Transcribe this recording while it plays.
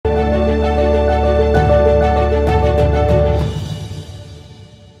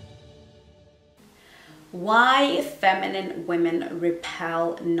feminine women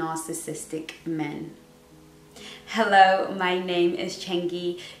repel narcissistic men? Hello, my name is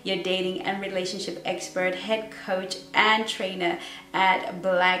Chengi, your dating and relationship expert, head coach and trainer at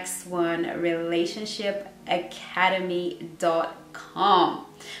Black Swan RelationshipAcademy.com,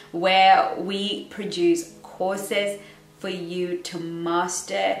 where we produce courses for you to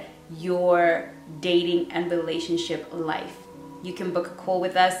master your dating and relationship life. You can book a call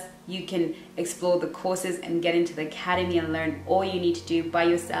with us. You can explore the courses and get into the academy and learn all you need to do by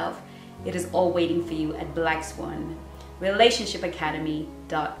yourself. It is all waiting for you at Black Swan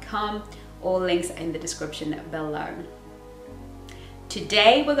RelationshipAcademy.com. All links are in the description below.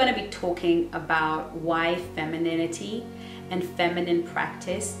 Today we're going to be talking about why femininity and feminine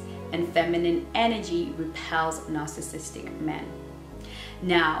practice and feminine energy repels narcissistic men.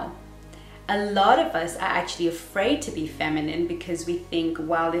 Now, a lot of us are actually afraid to be feminine because we think,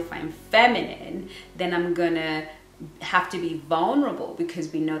 well, if I'm feminine, then I'm gonna have to be vulnerable,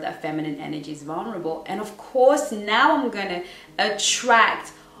 because we know that feminine energy is vulnerable. And of course, now I'm gonna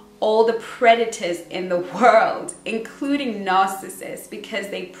attract all the predators in the world, including narcissists, because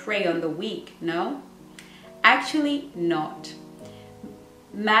they prey on the weak. No? Actually not.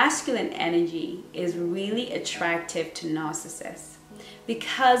 Masculine energy is really attractive to narcissists.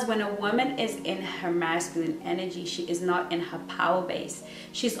 Because when a woman is in her masculine energy, she is not in her power base.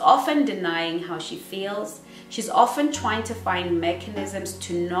 She's often denying how she feels. She's often trying to find mechanisms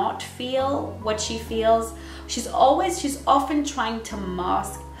to not feel what she feels. She's often trying to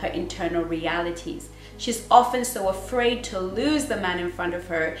mask her internal realities. She's often so afraid to lose the man in front of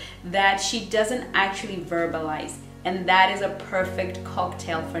her that she doesn't actually verbalize. And that is a perfect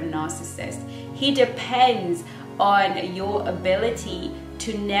cocktail for a narcissist. He depends on your ability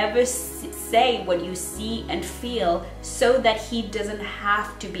to never say what you see and feel so that he doesn't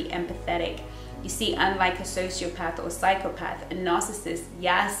have to be empathetic. You see, unlike a sociopath or psychopath, a narcissist,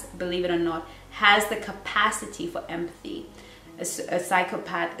 yes, believe it or not, has the capacity for empathy. A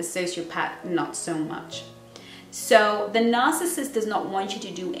psychopath, a sociopath, not so much. So the narcissist does not want you to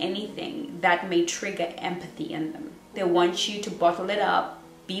do anything that may trigger empathy in them. They want you to bottle it up,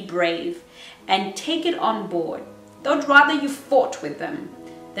 be brave, and take it on board. They'd rather you fought with them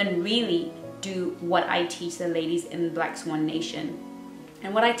than really do what I teach the ladies in Black Swan Nation.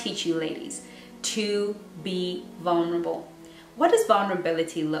 And what I teach you ladies, to be vulnerable. What does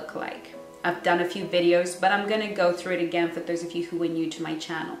vulnerability look like? I've done a few videos, but I'm going to go through it again for those of you who are new to my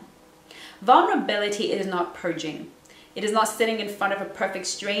channel. Vulnerability is not purging. It is not sitting in front of a perfect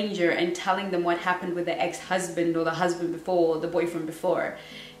stranger and telling them what happened with the ex-husband or the husband before or the boyfriend before.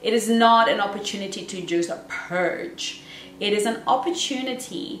 It is not an opportunity to just purge. It is an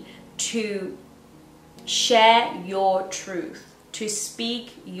opportunity to share your truth, to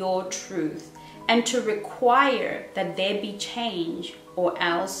speak your truth, and to require that there be change, or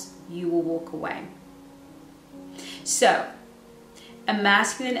else you will walk away. So, a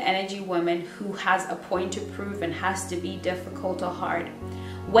masculine energy woman who has a point to prove and has to be difficult or hard.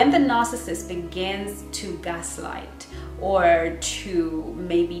 When the narcissist begins to gaslight or to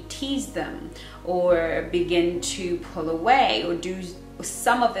maybe tease them or begin to pull away or do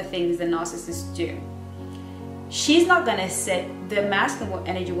some of the things the narcissists do, she's not going to sit, the masculine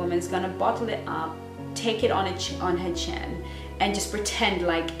energy woman is going to bottle it up, take it on her chin, and just pretend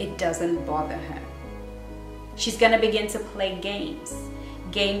like it doesn't bother her. She's going to begin to play games.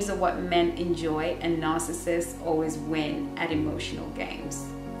 Games are what men enjoy, and narcissists always win at emotional games.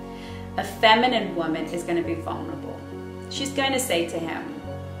 A feminine woman is going to be vulnerable. She's going to say to him,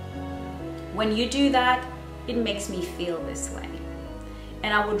 when you do that, it makes me feel this way.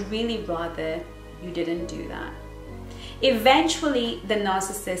 And I would really rather you didn't do that. Eventually, the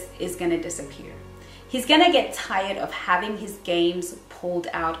narcissist is going to disappear. He's going to get tired of having his games pulled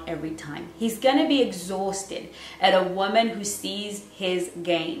out every time. He's going to be exhausted at a woman who sees his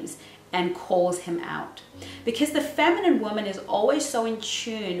games and calls him out. Because the feminine woman is always so in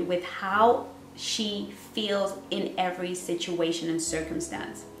tune with how she feels in every situation and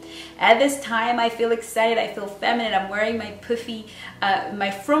circumstance. At this time, I feel excited, I feel feminine, I'm wearing my puffy, my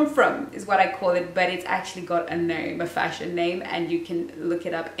frum is what I call it, but it's actually got a name, a fashion name, and you can look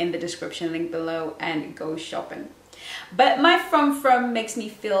it up in the description link below and go shopping. But my frum makes me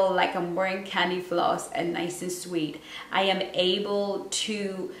feel like I'm wearing candy floss and nice and sweet. I am able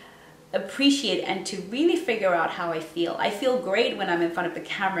to appreciate and to really figure out how I feel. I feel great when I'm in front of the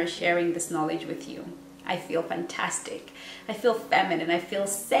camera sharing this knowledge with you. I feel fantastic. I feel feminine. I feel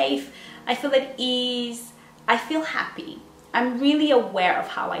safe. I feel at ease. I feel happy. I'm really aware of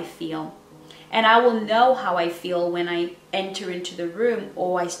how I feel. And I will know how I feel when I enter into the room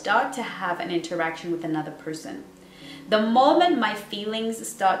or I start to have an interaction with another person. The moment my feelings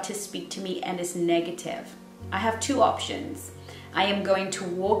start to speak to me and it's negative, I have two options. I am going to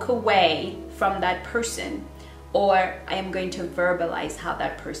walk away from that person, or I am going to verbalize how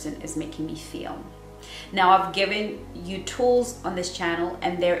that person is making me feel. Now, I've given you tools on this channel,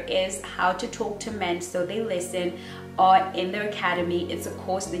 and there is How to Talk to Men So They Listen, or in their academy. It's a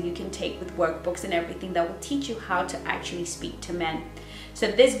course that you can take with workbooks and everything that will teach you how to actually speak to men. So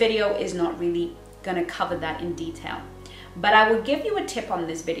this video is not really gonna cover that in detail, but I will give you a tip on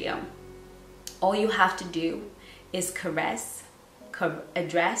this video. All you have to do is caress,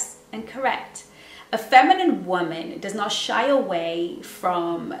 address, and correct. A feminine woman does not shy away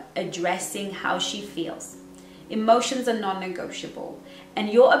from addressing how she feels. Emotions are non-negotiable, and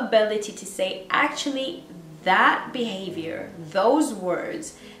your ability to say, actually, that behavior, those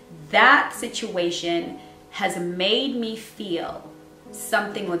words, that situation has made me feel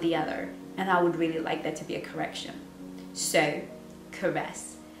something or the other, and I would really like that to be a correction. So,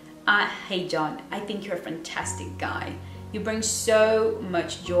 caress. Hey John, I think you're a fantastic guy. You bring so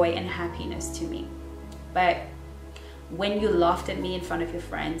much joy and happiness to me. But when you laughed at me in front of your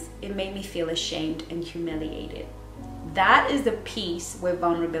friends, it made me feel ashamed and humiliated. That is the piece where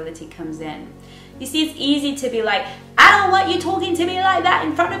vulnerability comes in. You see, it's easy to be like, I don't want you talking to me like that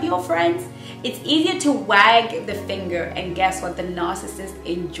in front of your friends. It's easier to wag the finger, and guess what? The narcissist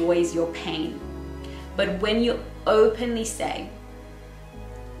enjoys your pain. But when you openly say,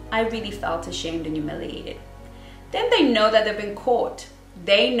 I really felt ashamed and humiliated, then they know that they've been caught.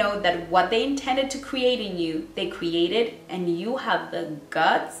 They know that what they intended to create in you, they created, and you have the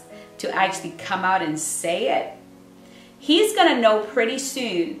guts to actually come out and say it. He's gonna know pretty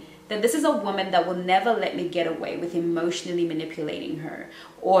soon that this is a woman that will never let me get away with emotionally manipulating her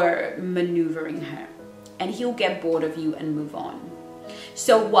or maneuvering her. And he'll get bored of you and move on.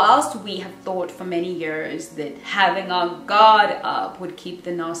 So whilst we have thought for many years that having our guard up would keep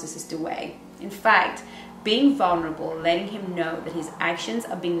the narcissist away, in fact, being vulnerable, letting him know that his actions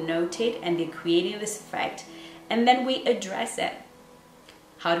are being noted and they're creating this effect, and then we address it.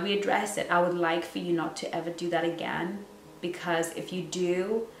 How do we address it? I would like for you not to ever do that again, because if you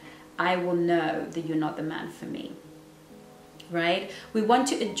do, I will know that you're not the man for me. Right? We want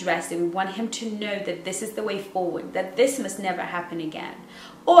to address it. We want him to know that this is the way forward, that this must never happen again.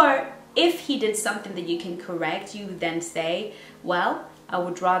 Or if he did something that you can correct, you then say, well, I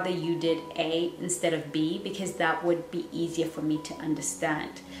would rather you did A instead of B, because that would be easier for me to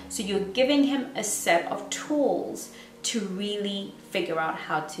understand. So you're giving him a set of tools to really figure out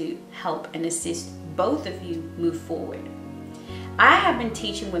how to help and assist both of you move forward. I have been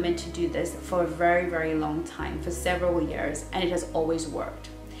teaching women to do this for a very, very long time, for several years, and it has always worked.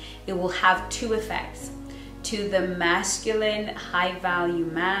 It will have two effects. To the masculine, high-value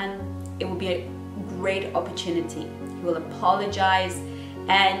man, it will be a great opportunity. He will apologize,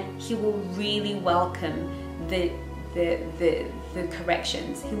 and he will really welcome the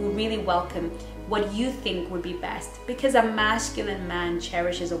corrections. He will really welcome what you think would be best, because a masculine man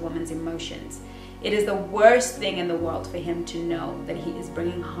cherishes a woman's emotions. It is the worst thing in the world for him to know that he is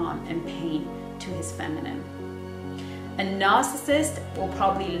bringing harm and pain to his feminine. A narcissist will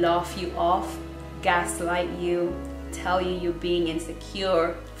probably laugh you off, gaslight you, tell you you're being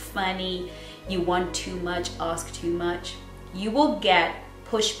insecure, funny, you want too much, ask too much. You will get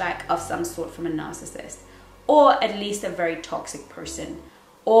pushback of some sort from a narcissist, or at least a very toxic person,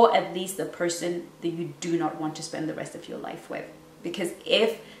 or at least the person that you do not want to spend the rest of your life with. Because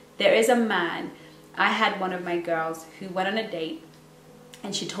if there is a man, I had one of my girls who went on a date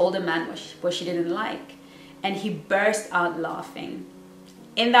and she told a man what she didn't like, and he burst out laughing.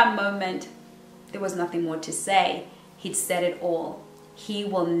 In that moment, there was nothing more to say. He'd said it all. He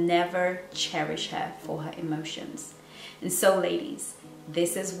will never cherish her for her emotions. And so, ladies,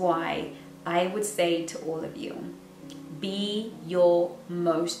 this is why I would say to all of you, be your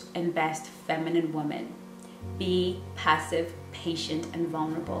most and best feminine woman. Be passive, patient, and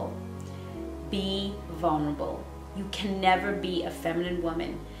vulnerable. Be vulnerable. You can never be a feminine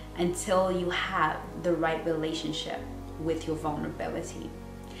woman until you have the right relationship with your vulnerability.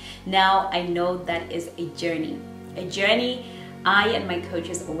 Now, I know that is a journey I and my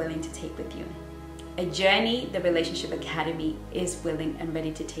coaches are willing to take with you. A journey the Relationship Academy is willing and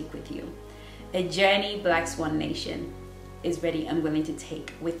ready to take with you. A journey Black Swan Nation is ready and willing to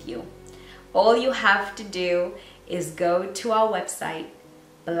take with you. All you have to do is go to our website,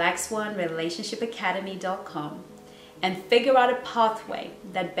 blackswanrelationshipacademy.com, and figure out a pathway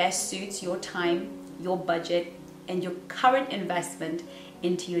that best suits your time, your budget, and your current investment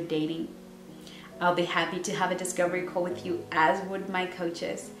into your dating. I'll be happy to have a discovery call with you, as would my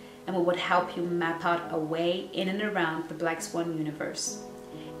coaches. and what would help you map out a way in and around the Black Swan universe.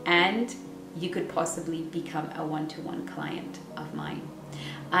 And you could possibly become a one-to-one client of mine.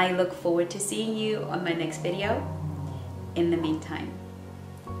 I look forward to seeing you on my next video. In the meantime,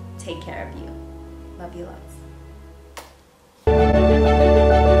 take care of you. Love you lots.